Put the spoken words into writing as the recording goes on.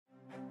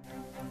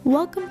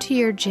Welcome to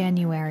your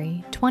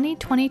January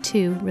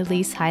 2022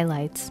 release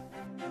highlights.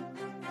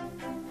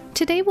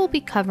 Today we'll be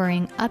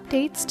covering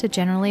updates to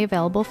generally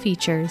available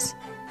features,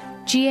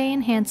 GA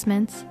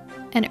enhancements,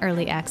 and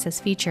early access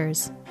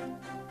features.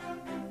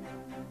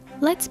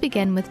 Let's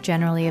begin with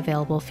generally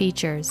available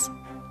features.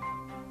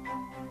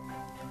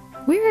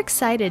 We're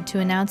excited to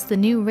announce the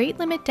new rate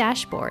limit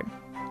dashboard.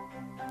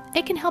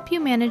 It can help you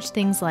manage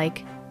things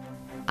like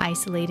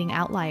isolating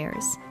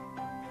outliers,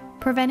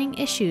 preventing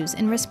issues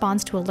in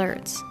response to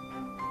alerts,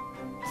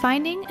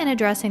 finding and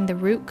addressing the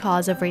root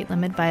cause of rate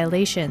limit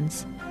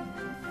violations,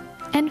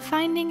 and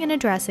finding and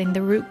addressing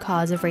the root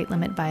cause of rate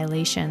limit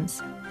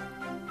violations.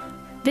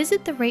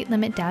 Visit the rate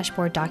limit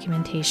dashboard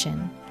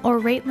documentation or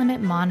rate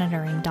limit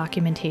monitoring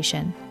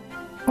documentation,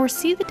 or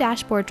see the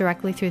dashboard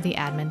directly through the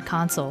admin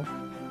console.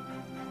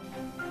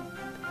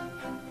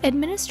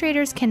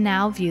 Administrators can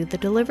now view the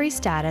delivery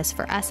status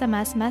for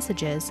SMS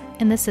messages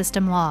in the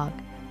system log.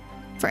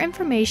 For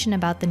information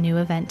about the new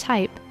event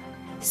type,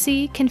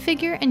 see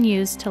Configure and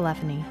Use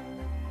Telephony.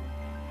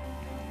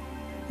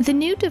 The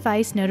new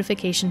device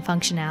notification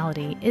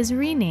functionality is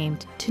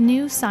renamed to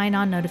New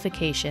Sign-On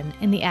Notification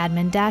in the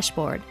admin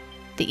dashboard,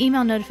 the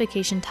email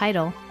notification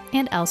title,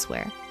 and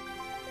elsewhere.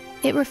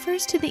 It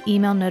refers to the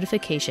email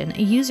notification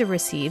a user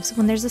receives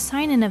when there's a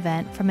sign-in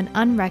event from an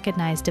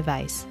unrecognized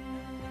device.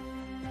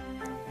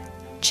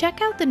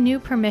 Check out the new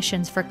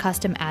permissions for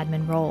custom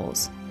admin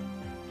roles.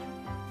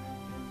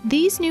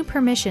 These new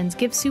permissions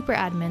give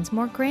superadmins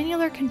more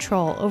granular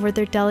control over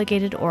their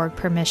delegated org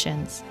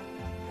permissions.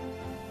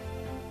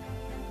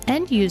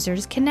 End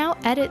users can now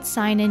edit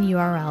sign-in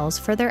URLs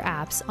for their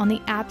apps on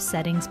the App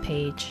Settings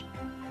page.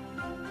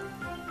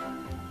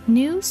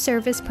 New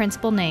Service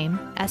Principal Name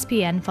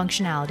 (SPN)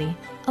 functionality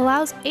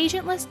allows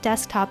agentless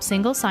desktop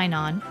single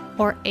sign-on,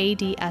 or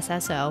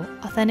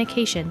ADSSO,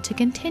 authentication to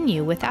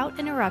continue without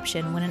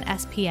interruption when an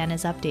SPN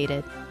is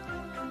updated.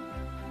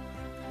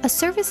 A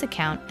service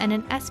account and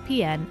an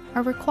SPN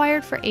are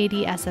required for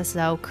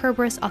ADSSO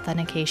Kerberos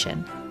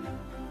authentication.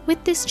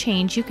 With this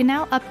change, you can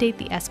now update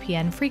the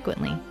SPN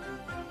frequently.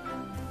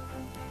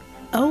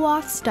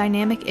 OAuth's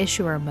Dynamic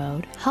Issuer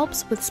Mode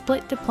helps with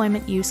split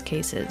deployment use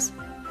cases,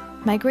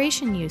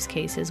 migration use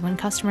cases when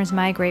customers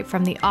migrate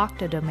from the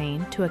Okta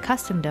domain to a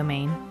custom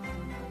domain,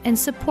 and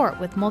support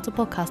with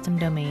multiple custom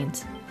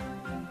domains.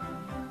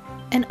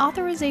 An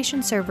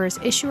authorization server's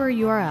issuer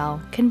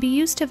URL can be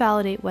used to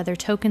validate whether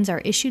tokens are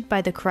issued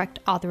by the correct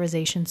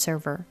authorization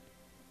server.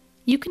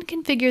 You can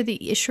configure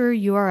the issuer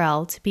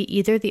URL to be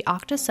either the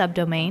Okta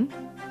subdomain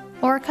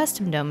or a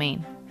custom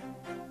domain.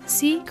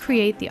 See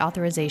Create the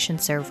Authorization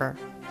Server.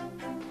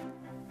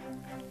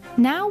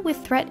 Now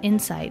with Threat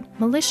Insight,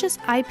 malicious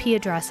IP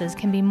addresses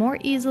can be more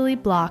easily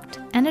blocked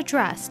and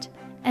addressed,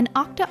 and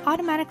Okta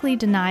automatically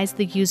denies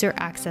the user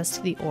access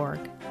to the org.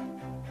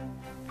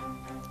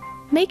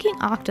 Making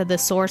Okta the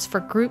source for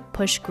group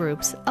push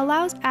groups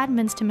allows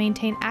admins to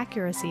maintain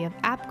accuracy of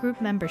app group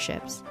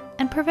memberships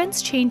and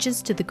prevents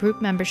changes to the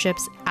group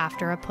memberships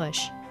after a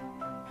push.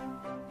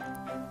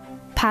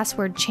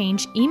 Password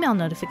change email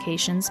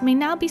notifications may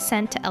now be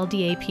sent to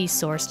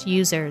LDAP-sourced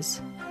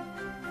users.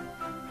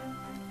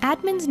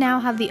 Admins now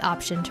have the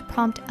option to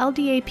prompt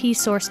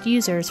LDAP-sourced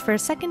users for a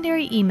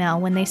secondary email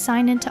when they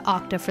sign into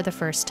Okta for the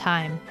first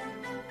time.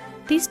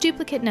 These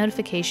duplicate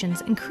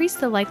notifications increase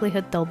the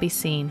likelihood they'll be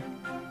seen.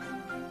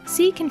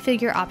 See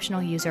Configure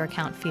Optional User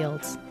Account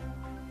fields.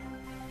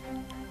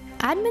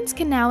 Admins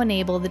can now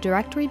enable the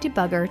Directory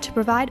Debugger to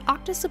provide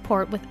Okta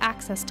support with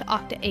access to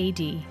Okta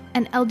AD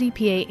and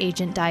LDPA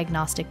agent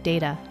diagnostic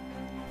data.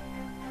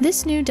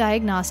 This new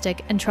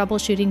diagnostic and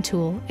troubleshooting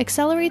tool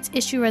accelerates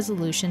issue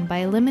resolution by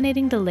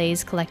eliminating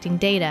delays collecting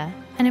data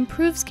and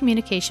improves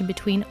communication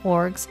between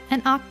orgs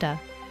and Okta.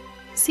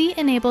 See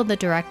Enable the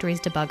Directories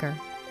Debugger.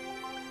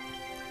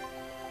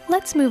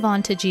 Let's move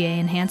on to GA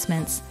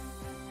enhancements.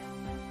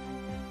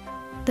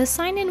 The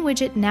sign-in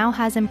widget now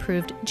has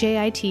improved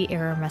JIT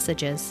error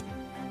messages.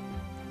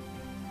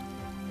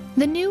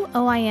 The new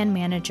OIN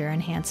Manager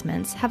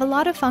enhancements have a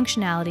lot of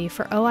functionality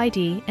for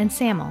OID and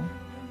SAML.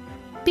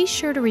 Be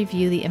sure to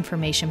review the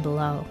information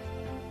below.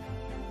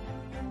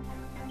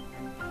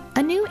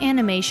 A new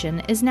animation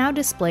is now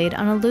displayed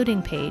on a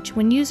loading page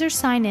when users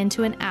sign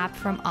into an app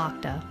from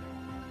Okta.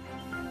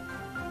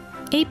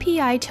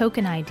 API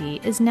Token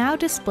ID is now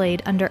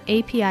displayed under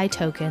API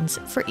Tokens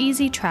for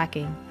easy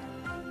tracking.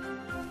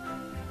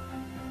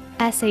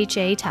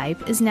 SHA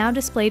type is now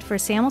displayed for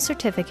SAML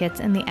certificates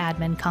in the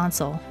admin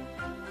console.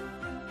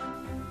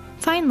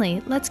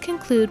 Finally, let's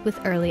conclude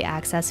with early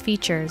access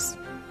features.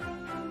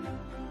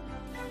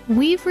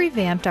 We've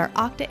revamped our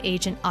Okta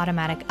Agent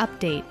Automatic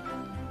Update.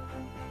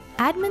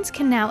 Admins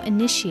can now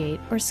initiate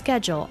or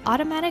schedule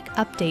automatic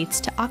updates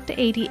to Okta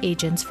AD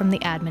agents from the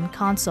admin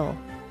console.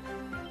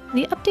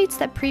 The updates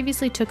that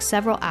previously took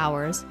several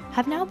hours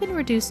have now been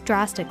reduced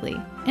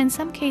drastically, in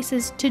some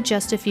cases to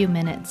just a few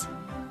minutes.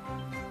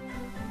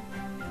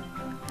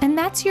 And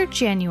that's your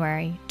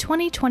January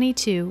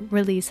 2022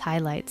 release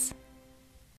highlights.